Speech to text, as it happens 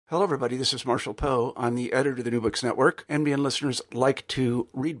Hello, everybody. This is Marshall Poe. I'm the editor of the New Books Network. NBN listeners like to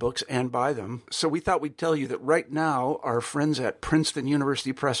read books and buy them. So we thought we'd tell you that right now, our friends at Princeton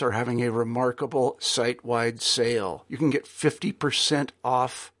University Press are having a remarkable site-wide sale. You can get 50%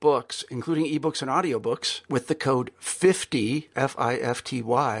 off books, including ebooks and audiobooks, with the code 50,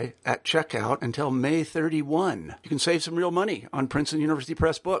 F-I-F-T-Y, at checkout until May 31. You can save some real money on Princeton University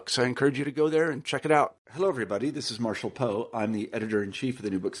Press books. I encourage you to go there and check it out. Hello, everybody. This is Marshall Poe. I'm the editor-in-chief of the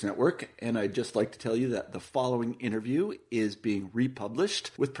New Books Network, and I'd just like to tell you that the following interview is being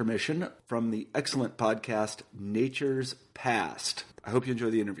republished with permission from the excellent podcast Nature's Past. I hope you enjoy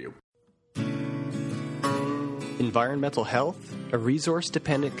the interview. Environmental health, a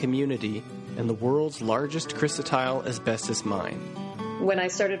resource-dependent community, and the world's largest chrysotile asbestos mine. When I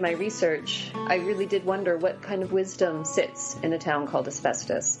started my research, I really did wonder what kind of wisdom sits in a town called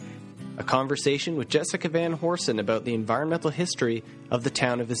Asbestos. A conversation with Jessica Van Horsen about the environmental history of the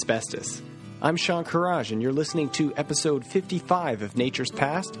town of Asbestos. I'm Sean Courage, and you're listening to episode 55 of Nature's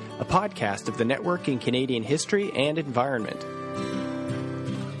Past, a podcast of the Network in Canadian History and Environment.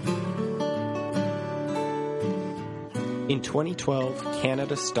 In 2012,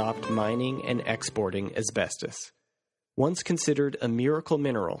 Canada stopped mining and exporting asbestos. Once considered a miracle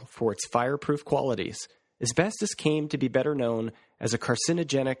mineral for its fireproof qualities, asbestos came to be better known as a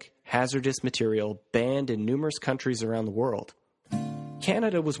carcinogenic, hazardous material banned in numerous countries around the world.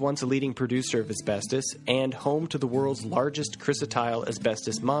 Canada was once a leading producer of asbestos and home to the world's largest chrysotile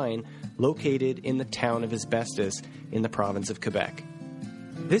asbestos mine located in the town of Asbestos in the province of Quebec.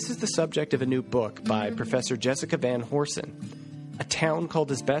 This is the subject of a new book by Professor Jessica Van Horsen. A Town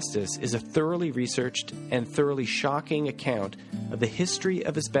Called Asbestos is a thoroughly researched and thoroughly shocking account of the history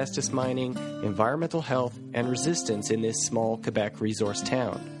of asbestos mining, environmental health, and resistance in this small Quebec resource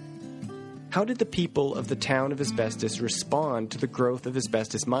town. How did the people of the town of Asbestos respond to the growth of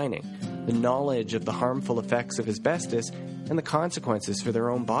asbestos mining, the knowledge of the harmful effects of asbestos, and the consequences for their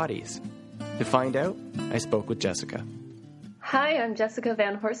own bodies? To find out, I spoke with Jessica. Hi, I'm Jessica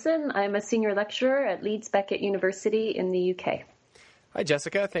Van Horsen. I'm a senior lecturer at Leeds Beckett University in the UK. Hi,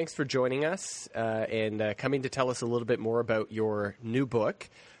 Jessica. Thanks for joining us and coming to tell us a little bit more about your new book.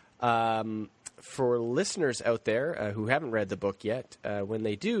 For listeners out there who haven't read the book yet, when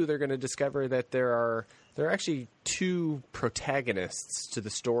they do, they're going to discover that there are actually two protagonists to the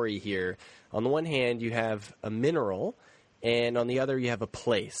story here. On the one hand, you have a mineral, and on the other, you have a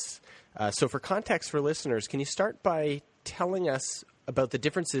place. So for context for listeners, can you start by telling us about the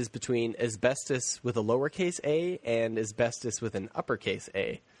differences between asbestos with a lowercase a and asbestos with an uppercase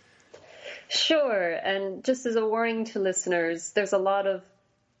A? Sure, and just as a warning to listeners, there's a lot of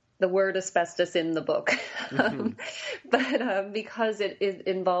the word asbestos in the book, but because it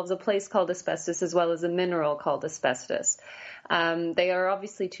involves a place called Asbestos as well as a mineral called asbestos. They are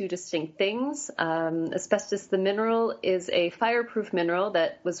obviously two distinct things. Asbestos, the mineral, is a fireproof mineral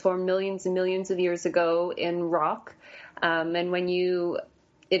that was formed millions and millions of years ago in rock. And when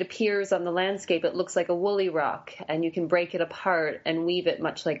it appears on the landscape, it looks like a woolly rock, and you can break it apart and weave it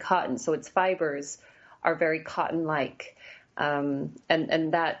much like cotton. So its fibers are very cotton-like. And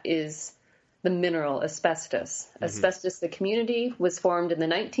that is the mineral asbestos. Mm-hmm. Asbestos, the community, was formed in the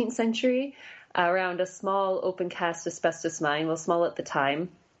 19th century around a small open-cast asbestos mine, well, small at the time.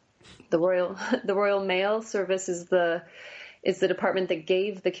 The Royal Mail Service is the department that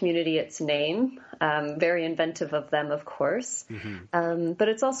gave the community its name. Very inventive of them, of course. Mm-hmm. But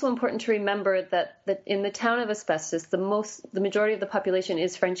it's also important to remember that in the town of Asbestos, the majority of the population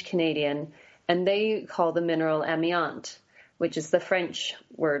is French Canadian, and they call the mineral amiante, which is the French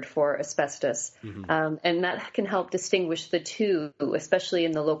word for asbestos. Mm-hmm. And that can help distinguish the two, especially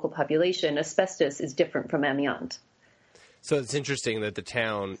in the local population. Asbestos is different from amiante. So it's interesting that the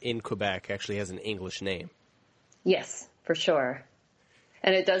town in Quebec actually has an English name. Yes, for sure.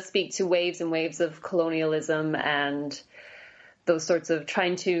 And it does speak to waves and waves of colonialism and those sorts of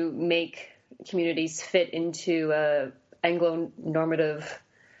trying to make communities fit into a Anglo-normative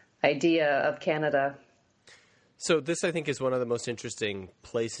idea of Canada. So this, I think, is one of the most interesting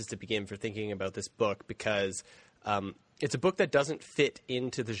places to begin for thinking about this book because it's a book that doesn't fit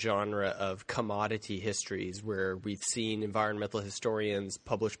into the genre of commodity histories where we've seen environmental historians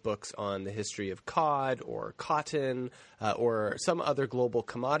publish books on the history of cod or cotton or some other global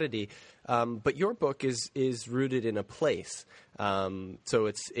commodity. But your book is rooted in a place. So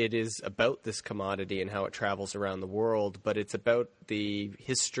it is about this commodity and how it travels around the world, but it's about the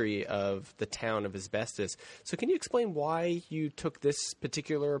history of the town of Asbestos. So can you explain why you took this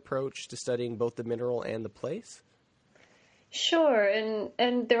particular approach to studying both the mineral and the place? Sure,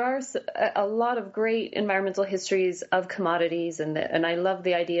 and there are a lot of great environmental histories of commodities, and I love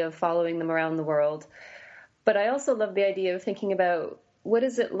the idea of following them around the world. But I also love the idea of thinking about what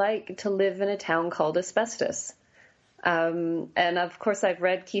is it like to live in a town called Asbestos. And of course, I've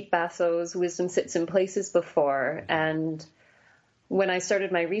read Keith Basso's Wisdom Sits in Places before, and when I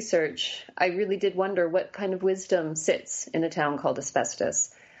started my research, I really did wonder what kind of wisdom sits in a town called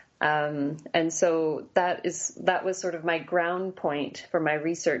Asbestos. And so that was sort of my ground point for my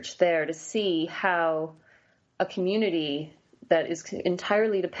research there, to see how a community that is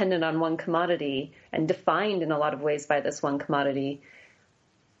entirely dependent on one commodity and defined in a lot of ways by this one commodity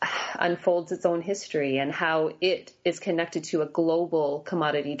unfolds its own history, and how it is connected to a global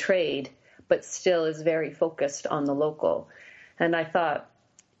commodity trade, but still is very focused on the local. And I thought,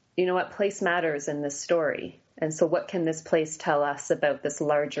 you know what, place matters in this story. And so what can this place tell us about this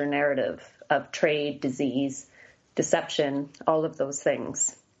larger narrative of trade, disease, deception, all of those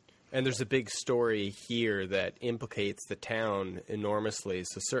things? And there's a big story here that implicates the town enormously.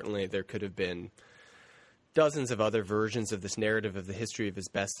 So certainly there could have been dozens of other versions of this narrative of the history of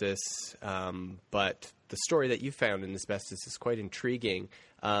asbestos. But the story that you found in Asbestos is quite intriguing.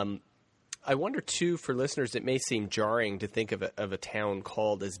 I wonder, too, for listeners, it may seem jarring to think of a town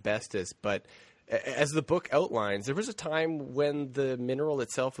called Asbestos, but as the book outlines, there was a time when the mineral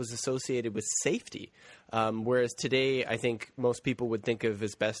itself was associated with safety, whereas today I think most people would think of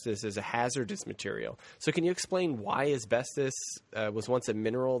asbestos as a hazardous material. So can you explain why asbestos was once a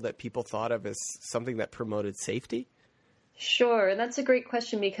mineral that people thought of as something that promoted safety? Sure, and that's a great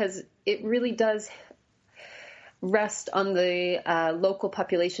question, because it really does rest on the local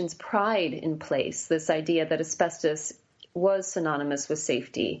population's pride in place, this idea that asbestos was synonymous with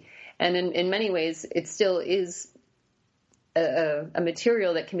safety. And in many ways, it still is a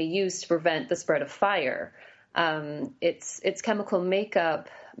material that can be used to prevent the spread of fire. Its chemical makeup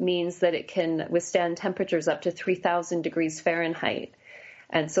means that it can withstand temperatures up to 3,000 degrees Fahrenheit.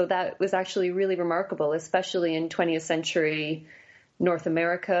 And so that was actually really remarkable, especially in 20th century North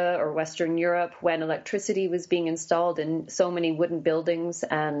America or Western Europe, when electricity was being installed in so many wooden buildings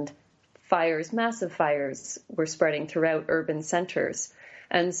and fires, massive fires, were spreading throughout urban centers.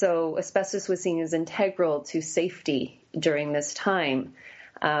 And so asbestos was seen as integral to safety during this time.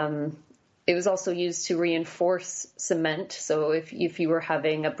 It was also used to reinforce cement. So if you were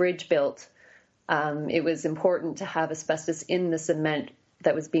having a bridge built, it was important to have asbestos in the cement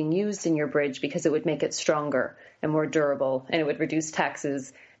that was being used in your bridge, because it would make it stronger and more durable, and it would reduce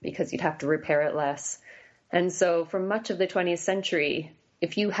taxes because you'd have to repair it less. And so for much of the 20th century,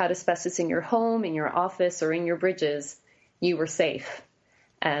 if you had asbestos in your home, in your office, or in your bridges, you were safe.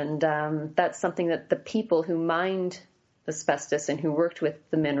 And that's something that the people who mined asbestos and who worked with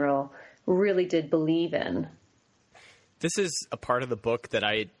the mineral really did believe in. This is a part of the book that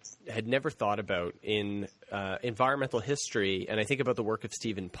I had never thought about in environmental history, and I think about the work of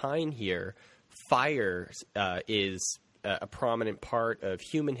Stephen Pine here. Fire is a prominent part of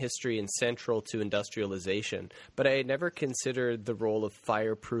human history and central to industrialization. But I had never considered the role of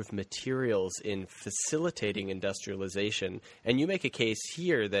fireproof materials in facilitating industrialization. And you make a case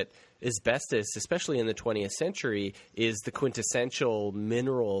here that asbestos, especially in the 20th century, is the quintessential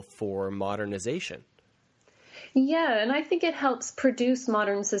mineral for modernization. Yeah, and I think it helps produce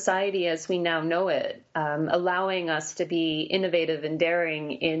modern society as we now know it, allowing us to be innovative and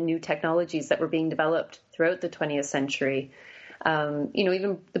daring in new technologies that were being developed throughout the 20th century.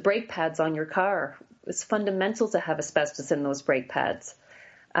 Even the brake pads on your car, it's fundamental to have asbestos in those brake pads.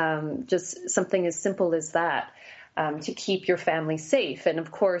 Just something as simple as that, to keep your family safe. And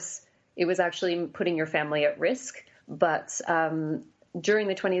of course, it was actually putting your family at risk, but during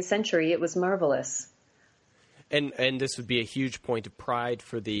the 20th century, it was marvelous. And this would be a huge point of pride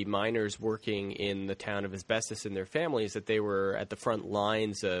for the miners working in the town of Asbestos and their families, that they were at the front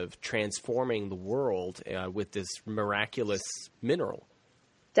lines of transforming the world with this miraculous mineral.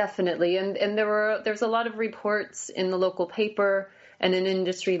 Definitely. And there's a lot of reports in the local paper and in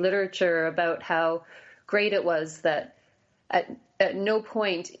industry literature about how great it was that at no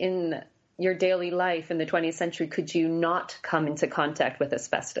point in your daily life in the 20th century could you not come into contact with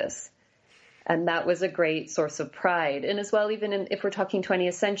asbestos. And that was a great source of pride. And as well, even if we're talking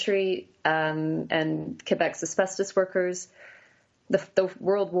 20th century and Quebec's asbestos workers, the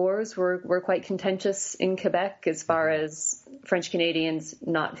world wars were quite contentious in Quebec as far as French Canadians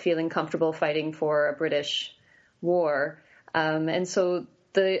not feeling comfortable fighting for a British war. And so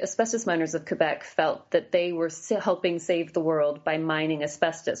the asbestos miners of Quebec felt that they were helping save the world by mining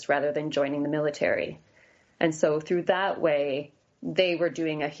asbestos rather than joining the military. And so through that way, they were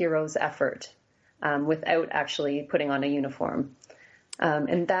doing a hero's effort without actually putting on a uniform.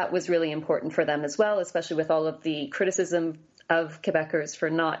 And that was really important for them as well, especially with all of the criticism of Quebecers for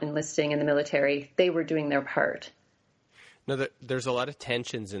not enlisting in the military. They were doing their part. Now, there's a lot of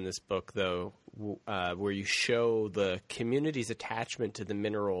tensions in this book, though, where you show the community's attachment to the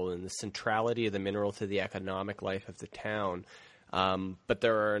mineral and the centrality of the mineral to the economic life of the town. But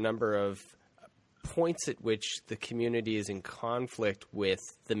there are a number of points at which the community is in conflict with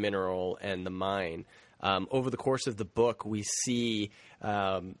the mineral and the mine. Over the course of the book, we see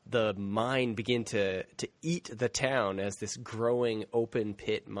the mine begin to eat the town as this growing open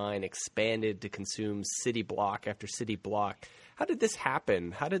pit mine expanded to consume city block after city block. How did this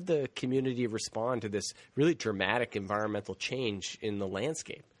happen? How did the community respond to this really dramatic environmental change in the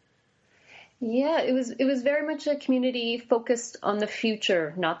landscape? Yeah, it was very much a community focused on the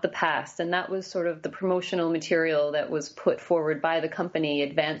future, not the past. And that was sort of the promotional material that was put forward by the company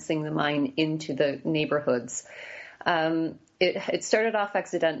advancing the mine into the neighborhoods. It started off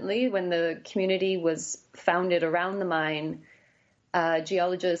accidentally when the community was founded around the mine.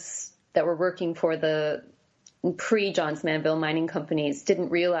 Geologists that were working for the pre-Johns Manville mining companies didn't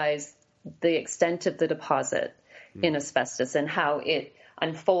realize the extent of the deposit in asbestos and how it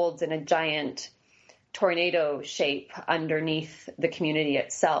unfolds in a giant tornado shape underneath the community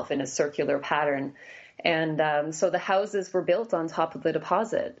itself in a circular pattern. And so the houses were built on top of the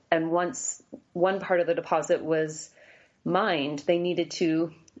deposit. And once one part of the deposit was mined, they needed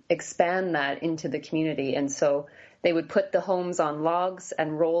to expand that into the community. And so they would put the homes on logs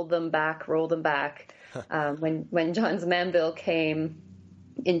and roll them back. When Johns Manville came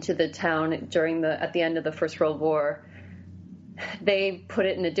into the town at the end of the First World War, they put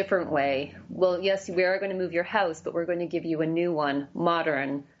it in a different way. Well, yes, we are going to move your house, but we're going to give you a new one,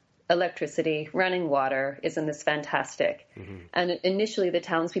 modern, electricity, running water. Isn't this fantastic? Mm-hmm. And initially the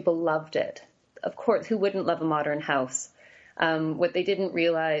townspeople loved it. Of course, who wouldn't love a modern house? What they didn't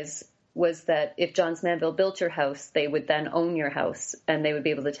realize was that if Johns Manville built your house, they would then own your house, and they would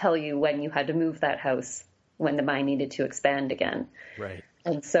be able to tell you when you had to move that house when the mine needed to expand again. Right.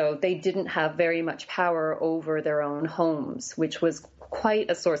 And so they didn't have very much power over their own homes, which was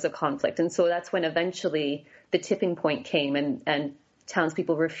quite a source of conflict. And so that's when eventually the tipping point came and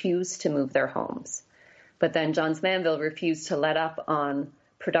townspeople refused to move their homes. But then Johns Manville refused to let up on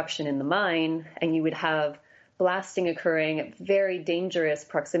production in the mine, and you would have blasting occurring at very dangerous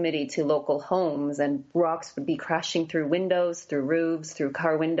proximity to local homes, and rocks would be crashing through windows, through roofs, through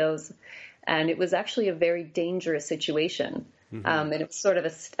car windows. And it was actually a very dangerous situation. Mm-hmm. And it was sort of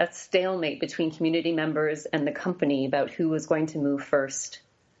a stalemate between community members and the company about who was going to move first.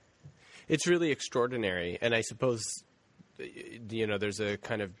 It's really extraordinary. And I suppose, there's a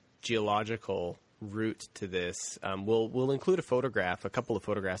kind of geological route to this. We'll include a couple of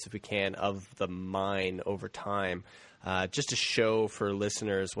photographs if we can, of the mine over time, just to show for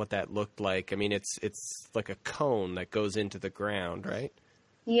listeners what that looked like. I mean, it's like a cone that goes into the ground, right?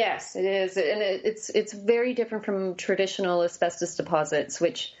 Yes, it is. And it's very different from traditional asbestos deposits,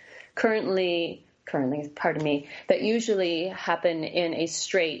 which currently, that usually happen in a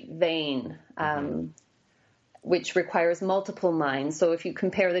straight vein, which requires multiple mines. So if you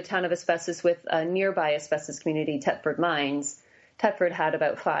compare the town of Asbestos with a nearby asbestos community, Thetford Mines, Thetford had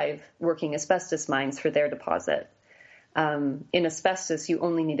about 5 working asbestos mines for their deposit. In asbestos, you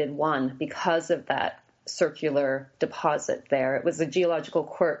only needed 1 because of that circular deposit there. It was a geological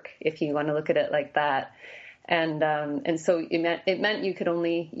quirk, if you want to look at it like that. And so it meant you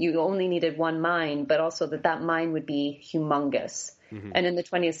only needed 1 mine, but also that mine would be humongous. Mm-hmm. And in the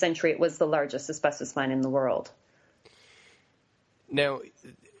 20th century, it was the largest asbestos mine in the world. Now,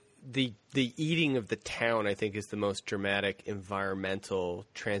 the eating of the town, I think, is the most dramatic environmental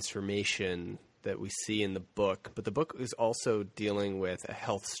transformation that we see in the book. But the book is also dealing with a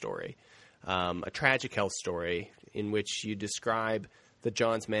health story. A tragic health story in which you describe the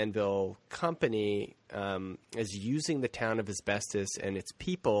Johns Manville company as using the town of Asbestos and its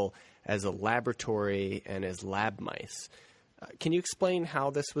people as a laboratory and as lab mice. Can you explain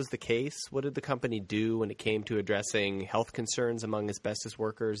how this was the case? What did the company do when it came to addressing health concerns among asbestos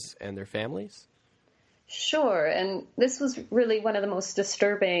workers and their families? Sure. And this was really one of the most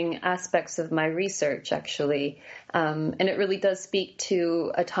disturbing aspects of my research, actually. And it really does speak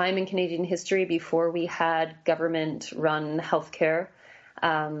to a time in Canadian history before we had government-run healthcare,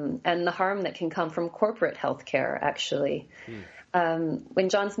 and the harm that can come from corporate healthcare, actually. When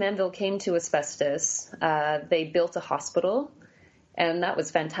Johns Manville came to asbestos, they built a hospital, and that was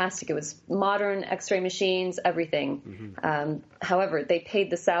fantastic. It was modern X-ray machines, everything. Mm-hmm. However, they paid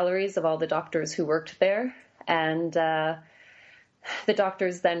the salaries of all the doctors who worked there, and the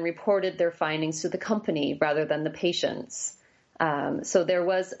doctors then reported their findings to the company rather than the patients. So there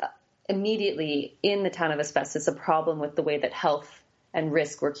was immediately in the town of Asbestos a problem with the way that health and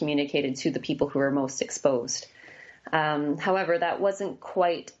risk were communicated to the people who were most exposed. However, that wasn't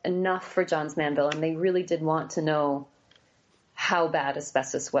quite enough for Johns Manville, and they really did want to know how bad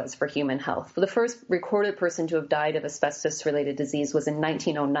asbestos was for human health. The first recorded person to have died of asbestos-related disease was in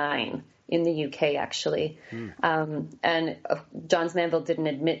 1909 in the UK, actually. And Johns Manville didn't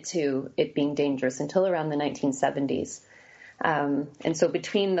admit to it being dangerous until around the 1970s. And so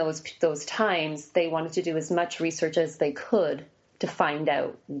between those times, they wanted to do as much research as they could to find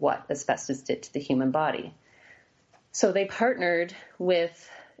out what asbestos did to the human body. So they partnered with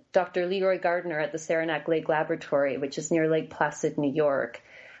Dr. Leroy Gardner at the Saranac Lake Laboratory, which is near Lake Placid, New York.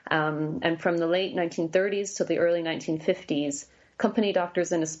 And from the late 1930s to the early 1950s, company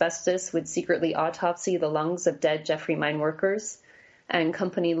doctors in asbestos would secretly autopsy the lungs of dead Jeffrey Mine workers, and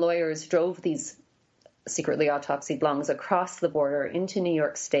company lawyers drove these secretly autopsied lungs across the border into New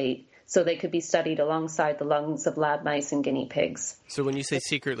York State so they could be studied alongside the lungs of lab mice and guinea pigs. So when you say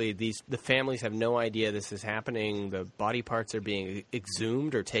secretly, the families have no idea this is happening, the body parts are being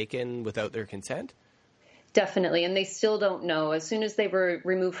exhumed or taken without their consent? Definitely, and they still don't know. As soon as they were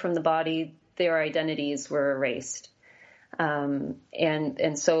removed from the body, their identities were erased. And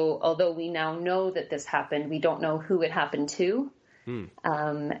so although we now know that this happened, we don't know who it happened to.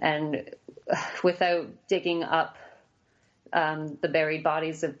 And without digging up the buried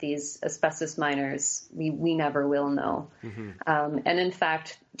bodies of these asbestos miners, we never will know. And in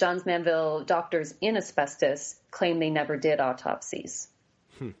fact, Johns Manville doctors in asbestos claim they never did autopsies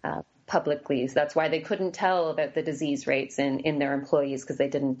publicly. So that's why they couldn't tell about the disease rates in their employees, because they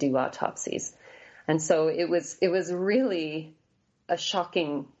didn't do autopsies. And so it was really a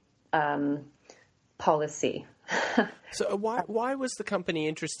shocking policy. So why was the company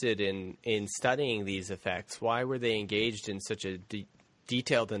interested in studying these effects? Why were they engaged in such a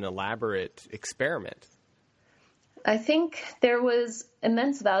detailed and elaborate experiment? I think there was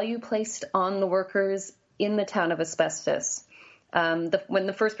immense value placed on the workers in the town of Asbestos. When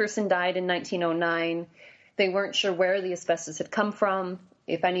the first person died in 1909, they weren't sure where the asbestos had come from,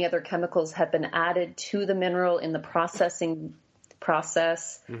 if any other chemicals had been added to the mineral in the processing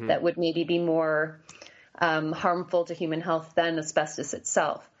process that would maybe be more harmful to human health than asbestos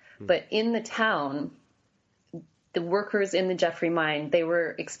itself. But in the town, the workers in the Jeffrey mine, they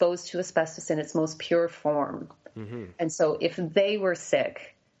were exposed to asbestos in its most pure form. And so if they were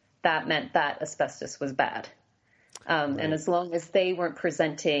sick, that meant that asbestos was bad. And as long as they weren't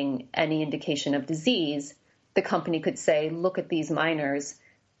presenting any indication of disease, the company could say, look at these miners,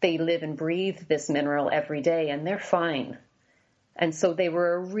 they live and breathe this mineral every day and they're fine. And so they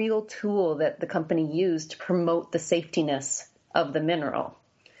were a real tool that the company used to promote the safetiness of the mineral.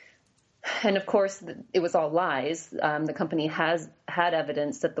 And of course, it was all lies. The company had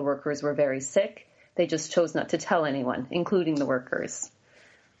evidence that the workers were very sick. They just chose not to tell anyone, including the workers.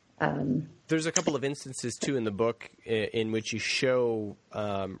 There's a couple of instances, too, in the book in which you show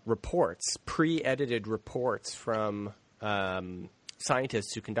reports, pre-edited reports from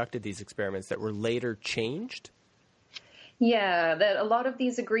scientists who conducted these experiments that were later changed. Yeah, that a lot of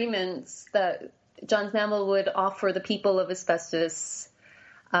these agreements that Johns Manville would offer the people of asbestos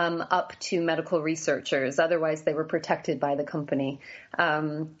up to medical researchers. Otherwise, they were protected by the company.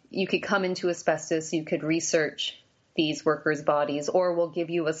 You could come into asbestos, you could research these workers' bodies, or we'll give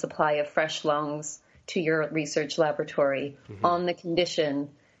you a supply of fresh lungs to your research laboratory on the condition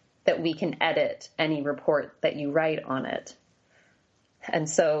that we can edit any report that you write on it. And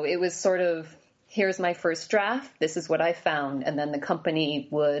so it was sort of, here's my first draft, this is what I found, and then the company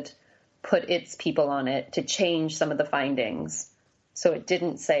would put its people on it to change some of the findings. So it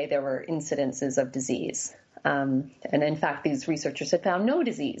didn't say there were incidences of disease. And in fact, these researchers had found no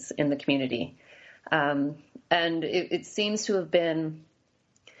disease in the community. And it seems to have been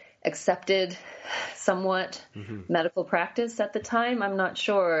accepted somewhat medical practice at the time. I'm not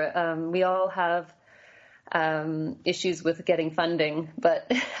sure. We all have issues with getting funding,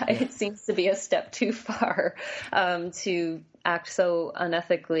 but it seems to be a step too far to act so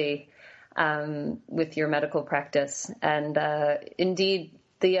unethically with your medical practice. And indeed,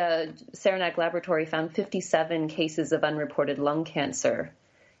 the Saranac Laboratory found 57 cases of unreported lung cancer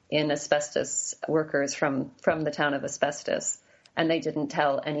in asbestos workers from the town of Asbestos, and they didn't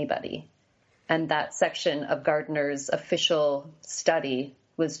tell anybody. And that section of Gardner's official study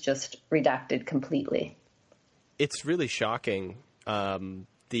was just redacted completely. It's really shocking,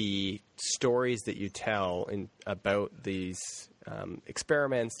 the stories that you tell about these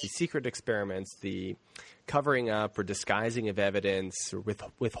experiments, the secret experiments, the covering up or disguising of evidence or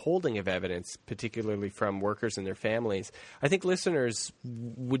withholding of evidence, particularly from workers and their families. I think listeners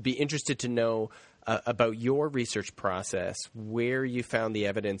would be interested to know about your research process, where you found the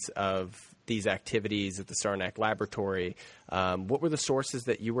evidence of these activities at the Saranac Laboratory. What were the sources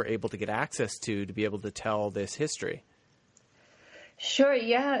that you were able to get access to be able to tell this history? Sure.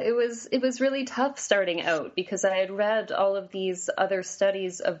 Yeah, it was really tough starting out because I had read all of these other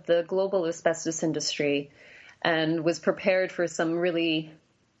studies of the global asbestos industry and was prepared for some really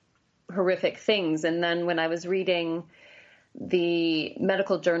horrific things. And then when I was reading the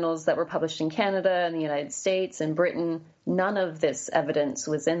medical journals that were published in Canada and the United States and Britain, none of this evidence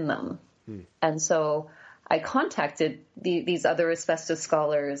was in them. And so I contacted these other asbestos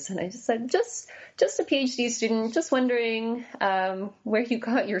scholars, and I just said, just a PhD student, just wondering where you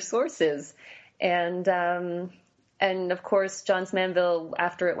got your sources. And of course, Johns Manville,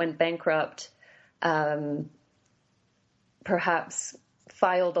 after it went bankrupt, perhaps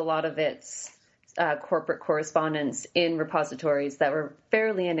filed a lot of its corporate correspondence in repositories that were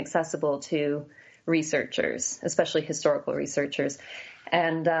fairly inaccessible to researchers, especially historical researchers.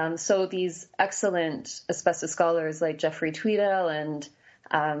 And so these excellent asbestos scholars like Jeffrey Tweedale and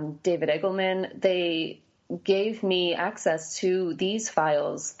David Eagleman, they gave me access to these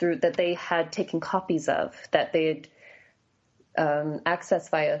files that they had taken copies of, that they had accessed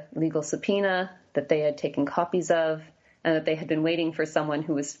via legal subpoena, that they had taken copies of, and that they had been waiting for someone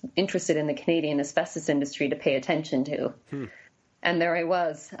who was interested in the Canadian asbestos industry to pay attention to. And there I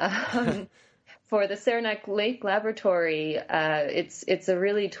was. For the Saranac Lake Laboratory, it's a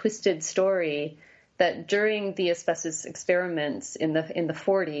really twisted story that during the asbestos experiments in the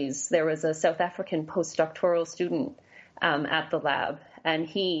 40s, there was a South African postdoctoral student at the lab, and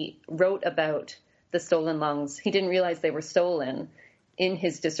he wrote about the stolen lungs. He didn't realize they were stolen in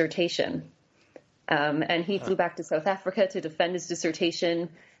his dissertation. And he flew back to South Africa to defend his dissertation.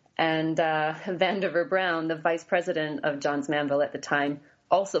 And Vandiver Brown, the vice president of Johns Manville at the time,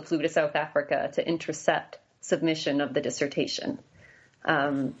 also flew to South Africa to intercept submission of the dissertation.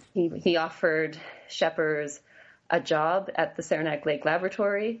 He offered Scheppers a job at the Saranac Lake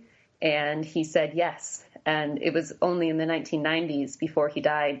Laboratory, and he said yes. And it was only in the 1990s, before he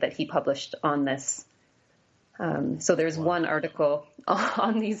died, that he published on this. So there's one article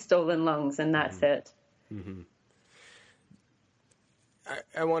on these stolen lungs, and that's it. Mm-hmm.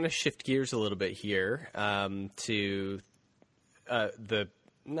 I want to shift gears a little bit here to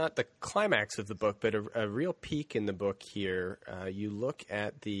not the climax of the book, but a real peak in the book here. You look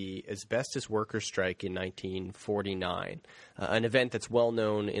at the asbestos workers' strike in 1949, an event that's well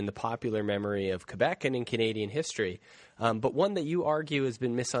known in the popular memory of Quebec and in Canadian history, but one that you argue has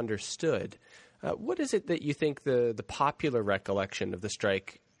been misunderstood. What is it that you think the popular recollection of the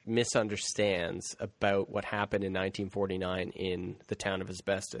strike misunderstands about what happened in 1949 in the town of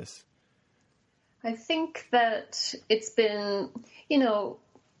asbestos? I think that it's been,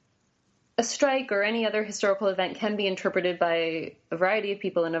 a strike or any other historical event can be interpreted by a variety of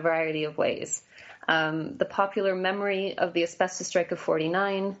people in a variety of ways. The popular memory of the asbestos strike of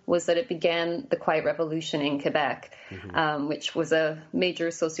 49 was that it began the Quiet Revolution in Quebec, which was a major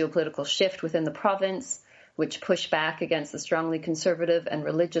sociopolitical shift within the province, which pushed back against the strongly conservative and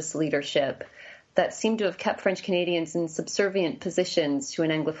religious leadership that seemed to have kept French Canadians in subservient positions to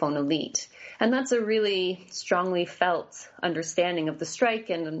an Anglophone elite. And that's a really strongly felt understanding of the strike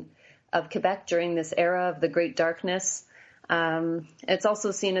and of Quebec during this era of the Great Darkness. It's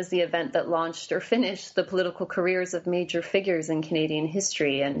also seen as the event that launched or finished the political careers of major figures in Canadian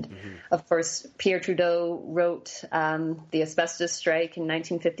history. And of course, Pierre Trudeau wrote the asbestos strike in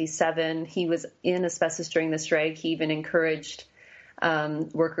 1957. He was in asbestos during the strike. He even encouraged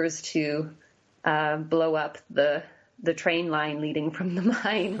workers to blow up the train line leading from the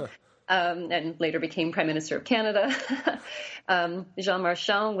mine. And later became Prime Minister of Canada. Jean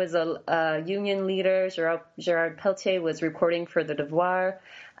Marchand was a union leader. Gérard Pelletier was reporting for The Devoir.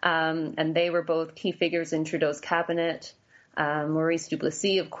 And they were both key figures in Trudeau's cabinet. Maurice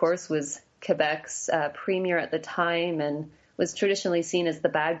Duplessis, of course, was Quebec's premier at the time and was traditionally seen as the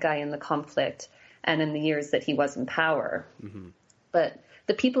bad guy in the conflict and in the years that he was in power. But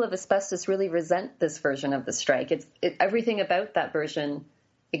the people of asbestos really resent this version of the strike. Everything about that version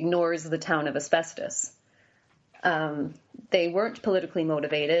ignores the town of asbestos. They weren't politically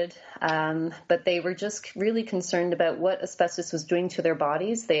motivated, but they were just really concerned about what asbestos was doing to their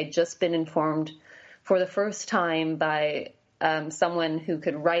bodies. They had just been informed for the first time by someone who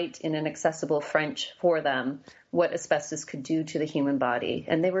could write in an accessible French for them what asbestos could do to the human body.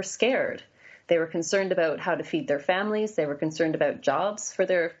 And they were scared. They were concerned about how to feed their families. They were concerned about jobs for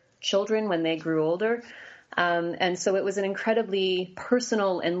their children when they grew older. And so it was an incredibly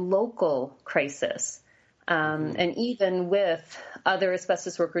personal and local crisis. And even with other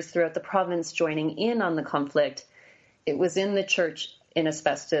asbestos workers throughout the province joining in on the conflict, it was in the church in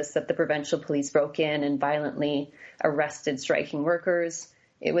asbestos that the provincial police broke in and violently arrested striking workers.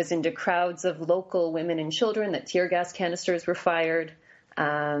 It was into crowds of local women and children that tear gas canisters were fired.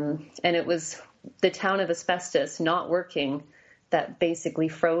 And it was the town of asbestos not working that basically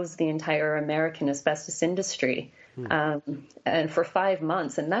froze the entire American asbestos industry and for 5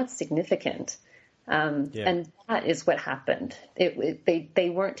 months. And that's significant. And that is what happened.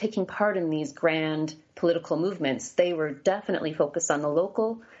 They weren't taking part in these grand political movements. They were definitely focused on the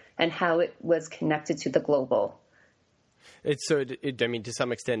local and how it was connected to the global. To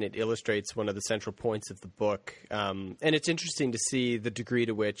some extent, it illustrates one of the central points of the book. And it's interesting to see the degree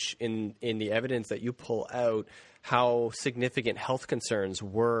to which, in the evidence that you pull out, how significant health concerns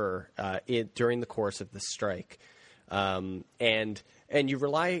were during the course of the strike. And you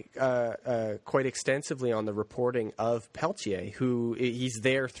rely quite extensively on the reporting of Pelletier, who he's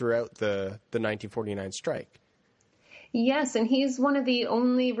there throughout the 1949 strike. Yes, and he's one of the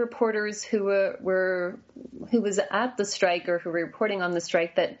only reporters who was at the strike or who were reporting on the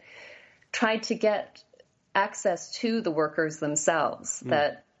strike that tried to get access to the workers themselves.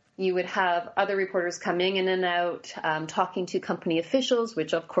 That you would have other reporters coming in and out, talking to company officials,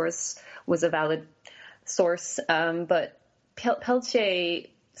 which of course was a valid source. But Pelletier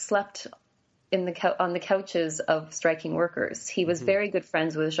slept on the couches of striking workers. He was very good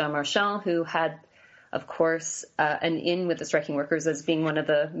friends with Jean Marchand, who had, of course, an in with the striking workers as being one of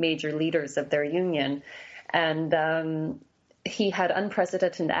the major leaders of their union. And he had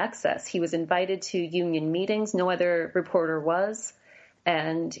unprecedented access. He was invited to union meetings. No other reporter was.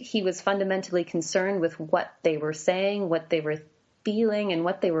 And he was fundamentally concerned with what they were saying, what they were feeling, and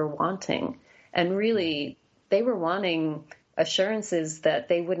what they were wanting. And really, they were wanting assurances that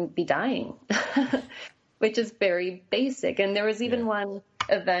they wouldn't be dying, which is very basic. And there was even one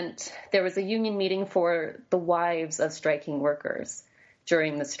event, there was a union meeting for the wives of striking workers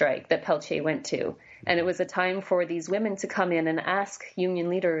during the strike that Pelletier went to. And it was a time for these women to come in and ask union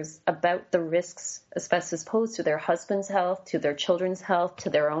leaders about the risks asbestos posed to their husband's health, to their children's health, to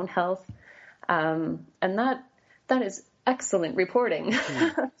their own health. And that is excellent reporting.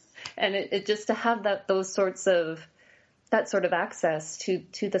 And it just to have that sort of access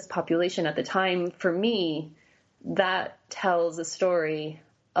to this population at the time, for me, that tells a story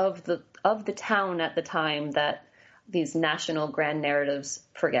of the town at the time that these national grand narratives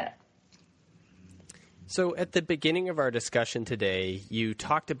forget. So at the beginning of our discussion today, you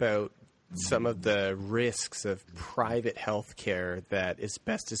talked about some of the risks of private health care that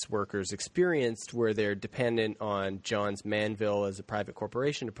asbestos workers experienced, where they're dependent on Johns Manville as a private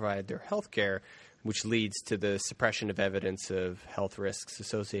corporation to provide their health care, which leads to the suppression of evidence of health risks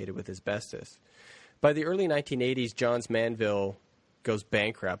associated with asbestos. By the early 1980s, Johns Manville goes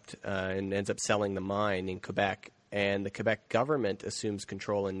bankrupt and ends up selling the mine in Quebec, and the Quebec government assumes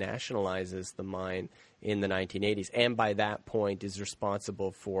control and nationalizes the mine in the 1980s, and by that point is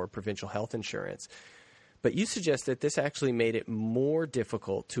responsible for provincial health insurance. But you suggest that this actually made it more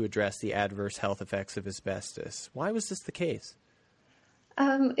difficult to address the adverse health effects of asbestos. Why was this the case?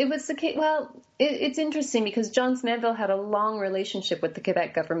 It was the case. Well, it's interesting because Johns Manville had a long relationship with the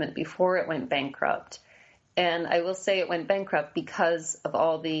Quebec government before it went bankrupt. And I will say it went bankrupt because of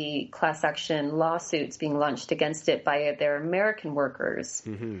all the class action lawsuits being launched against it by their American workers,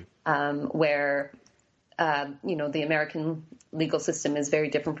 where, the American legal system is very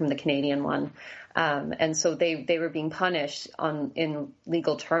different from the Canadian one. And so they were being punished in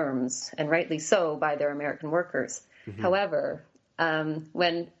legal terms, and rightly so, by their American workers. However,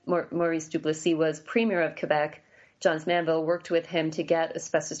 when Maurice Duplessis was Premier of Quebec, Johns Manville worked with him to get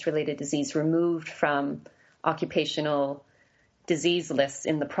asbestos-related disease removed from occupational disease lists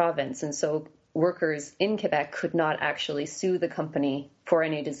in the province. And so workers in Quebec could not actually sue the company for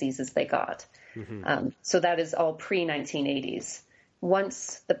any diseases they got. So that is all pre-1980s.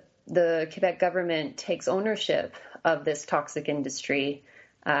 Once the Quebec government takes ownership of this toxic industry,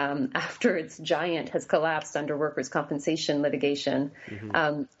 after its giant has collapsed under workers' compensation litigation,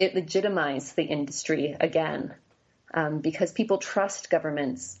 it legitimized the industry again because people trust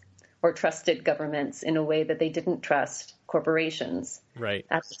governments or trusted governments in a way that they didn't trust corporations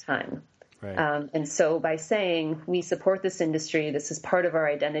at the time. And so by saying we support this industry, this is part of our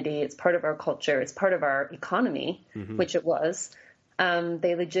identity, it's part of our culture, it's part of our economy, which it was,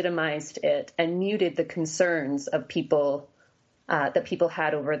 they legitimized it and muted the concerns of people that people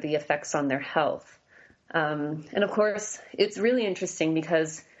had over the effects on their health. And of course, it's really interesting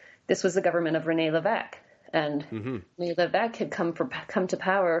because this was the government of René Lévesque, and René Lévesque had come to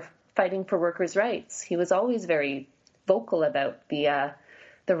power fighting for workers' rights. He was always very vocal about the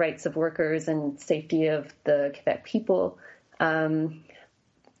rights of workers and safety of the Quebec people.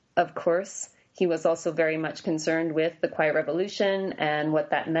 Of course, he was also very much concerned with the Quiet Revolution and what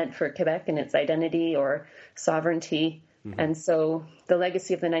that meant for Quebec and its identity or sovereignty. And so the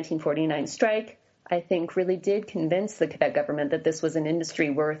legacy of the 1949 strike, I think, really did convince the Quebec government that this was an industry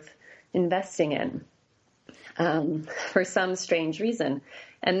worth investing in for some strange reason.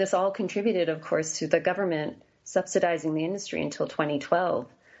 And this all contributed, of course, to the government subsidizing the industry until 2012,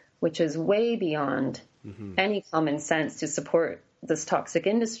 which is way beyond any common sense to support this toxic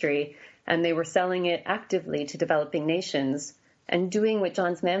industry. And they were selling it actively to developing nations and doing what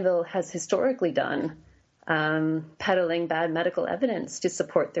Johns Manville has historically done, peddling bad medical evidence to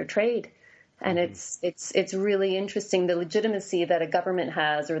support their trade. And it's really interesting, the legitimacy that a government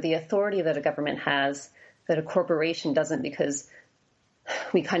has, or the authority that a government has, that a corporation doesn't, because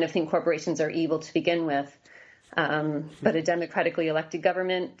we kind of think corporations are evil to begin with. But a democratically elected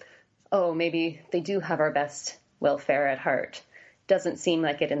government, maybe they do have our best welfare at heart. Doesn't seem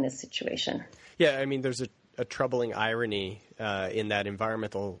like it in this situation. Yeah, I mean, there's a troubling irony in that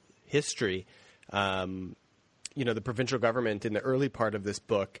environmental history. The provincial government in the early part of this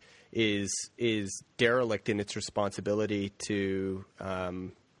book is derelict in its responsibility to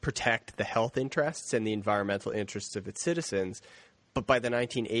protect the health interests and the environmental interests of its citizens. But by the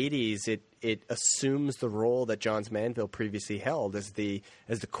 1980s, it assumes the role that Johns Manville previously held as the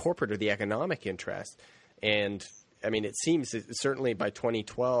corporate or the economic interest. And I mean, it seems certainly by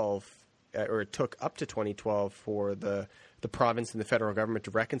 2012, or it took up to 2012 for the province and the federal government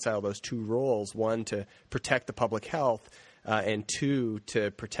to reconcile those two roles: one, to protect the public health, and two,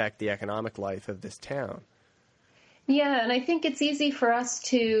 to protect the economic life of this town. Yeah, and I think it's easy for us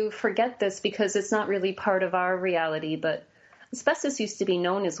to forget this because it's not really part of our reality, but asbestos used to be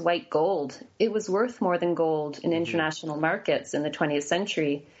known as white gold. It was worth more than gold in international markets in the 20th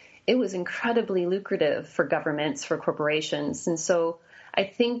century. It was incredibly lucrative for governments, for corporations. And so I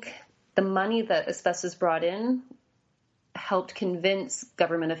think the money that asbestos brought in helped convince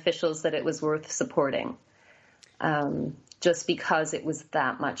government officials that it was worth supporting, just because it was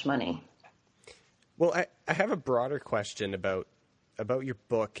that much money. Well, I have a broader question about your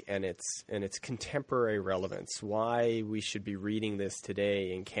book and its contemporary relevance, why we should be reading this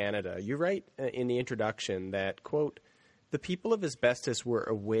today in Canada. You write in the introduction that, quote, "The people of asbestos were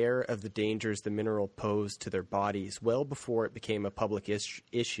aware of the dangers the mineral posed to their bodies well before it became a public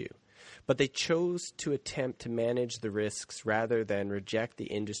issue, but they chose to attempt to manage the risks rather than reject the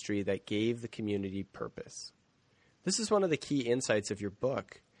industry that gave the community purpose." This is one of the key insights of your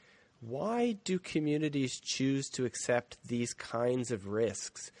book. Why do communities choose to accept these kinds of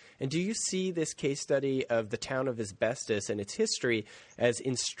risks? And do you see this case study of the town of asbestos and its history as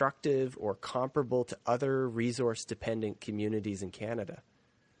instructive or comparable to other resource-dependent communities in Canada?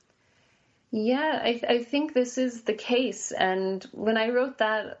 Yeah, I think this is the case. And when I wrote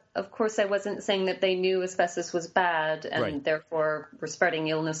that, of course, I wasn't saying that they knew asbestos was bad and therefore were spreading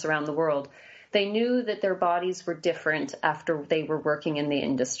illness around the world. They knew that their bodies were different after they were working in the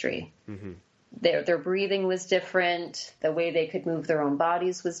industry. Mm-hmm. Their breathing was different. The way they could move their own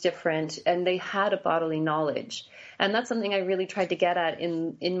bodies was different. And they had a bodily knowledge. And that's something I really tried to get at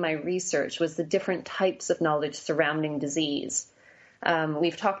in my research, was the different types of knowledge surrounding disease.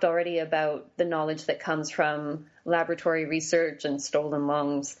 We've talked already about the knowledge that comes from laboratory research and stolen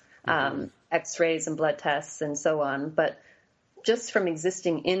lungs, X-rays and blood tests and so on. But just from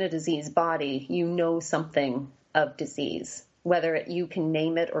existing in a diseased body, you know something of disease, whether you can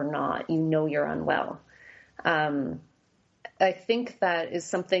name it or not. You know you're unwell. I think that is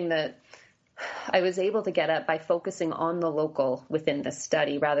something that I was able to get at by focusing on the local within this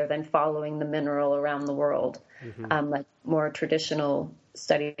study rather than following the mineral around the world, like more traditional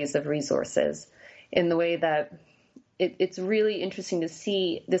studies of resources, in the way that it's really interesting to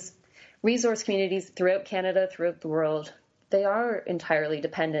see this resource communities throughout Canada, throughout the world. They are entirely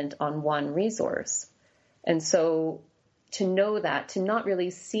dependent on one resource. And so to know that, to not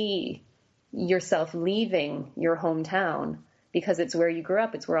really see yourself leaving your hometown because it's where you grew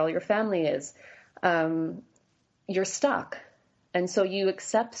up, it's where all your family is, you're stuck. And so you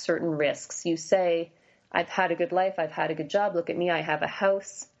accept certain risks. You say, I've had a good life, I've had a good job, look at me, I have a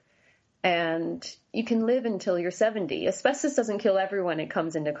house. And you can live until you're 70. Asbestos doesn't kill everyone it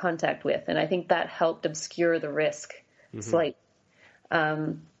comes into contact with. And I think that helped obscure the risk slightly.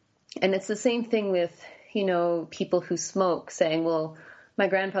 And it's the same thing with people who smoke saying, well, my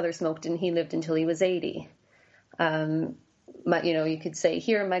grandfather smoked and he lived until he was 80. You could say,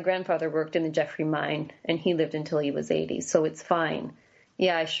 here, my grandfather worked in the Jeffrey mine and he lived until he was 80, so it's fine.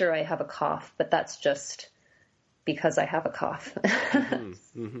 Yeah, sure, I have a cough, but that's just because I have a cough. And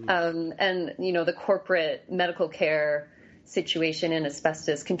the corporate medical care situation in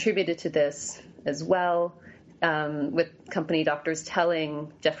asbestos contributed to this as well, with company doctors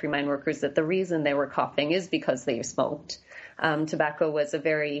telling Jeffrey mine workers that the reason they were coughing is because they smoked. Tobacco was a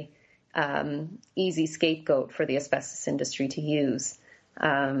very easy scapegoat for the asbestos industry to use.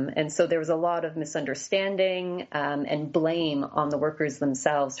 And so there was a lot of misunderstanding and blame on the workers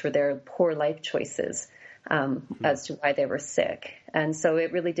themselves for their poor life choices as to why they were sick. And so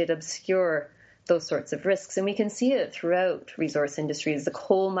it really did obscure those sorts of risks. And we can see it throughout resource industries. The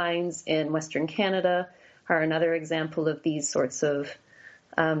coal mines in Western Canada are another example of these sorts of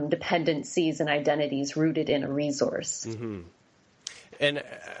dependencies and identities rooted in a resource. Mm-hmm. And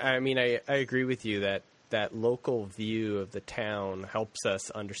I mean, I agree with you that local view of the town helps us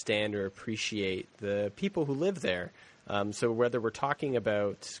understand or appreciate the people who live there. So whether we're talking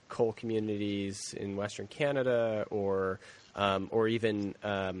about coal communities in Western Canada or even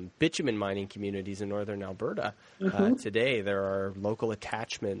bitumen mining communities in northern Alberta, today there are local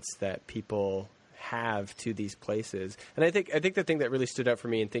attachments that people have to these places. And I think the thing that really stood out for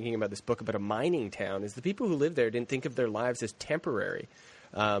me in thinking about this book about a mining town is the people who lived there didn't think of their lives as temporary,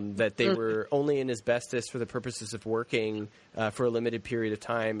 that they were only in asbestos for the purposes of working for a limited period of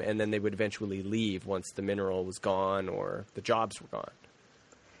time, and then they would eventually leave once the mineral was gone or the jobs were gone.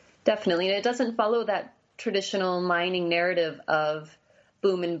 Definitely. And it doesn't follow that traditional mining narrative of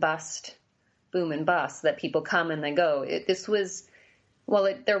boom and bust, that people come and they go.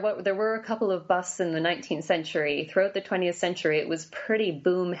 There were a couple of busts in the 19th century. Throughout the 20th century, it was pretty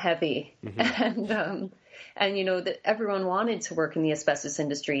boom heavy. And that everyone wanted to work in the asbestos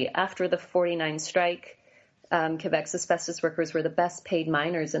industry. After the 49 strike, Quebec's asbestos workers were the best paid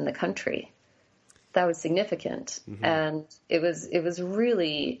miners in the country. That was significant. And it was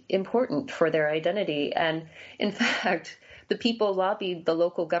really important for their identity. And in fact, the people lobbied the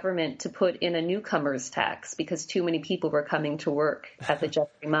local government to put in a newcomer's tax because too many people were coming to work at the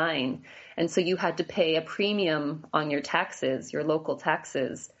Jeffrey mine. And so you had to pay a premium on your taxes, your local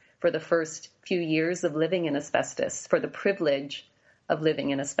taxes, for the first few years of living in asbestos, for the privilege of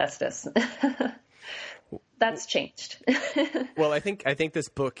living in asbestos. That's changed. Well, I think this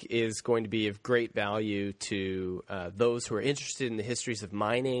book is going to be of great value to those who are interested in the histories of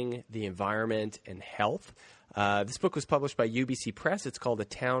mining, the environment, and health. This book was published by UBC Press. It's called A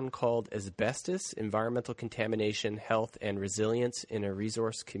Town Called Asbestos, Environmental Contamination, Health, and Resilience in a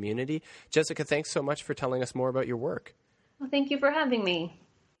Resource Community. Jessica, thanks so much for telling us more about your work. Well, thank you for having me.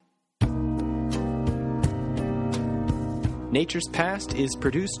 Nature's Past is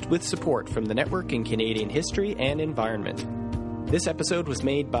produced with support from the Network in Canadian History and Environment. This episode was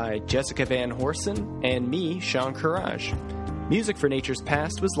made by Jessica Van Horsen and me, Sean Courage. Music for Nature's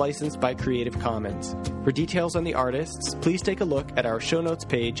Past was licensed by Creative Commons. For details on the artists, please take a look at our show notes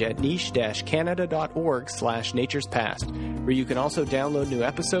page at niche-canada.org/naturespast, where you can also download new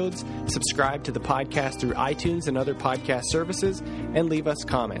episodes, subscribe to the podcast through iTunes and other podcast services, and leave us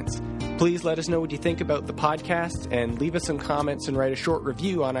comments. Please let us know what you think about the podcast and leave us some comments and write a short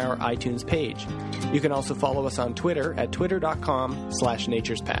review on our iTunes page. You can also follow us on Twitter at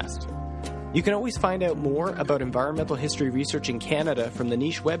twitter.com/naturespast. You can always find out more about environmental history research in Canada from the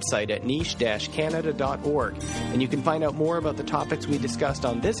Niche website at niche-canada.org, and you can find out more about the topics we discussed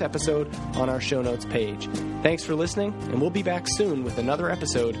on this episode on our show notes page. Thanks for listening, and we'll be back soon with another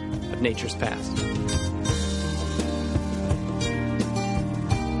episode of Nature's Past.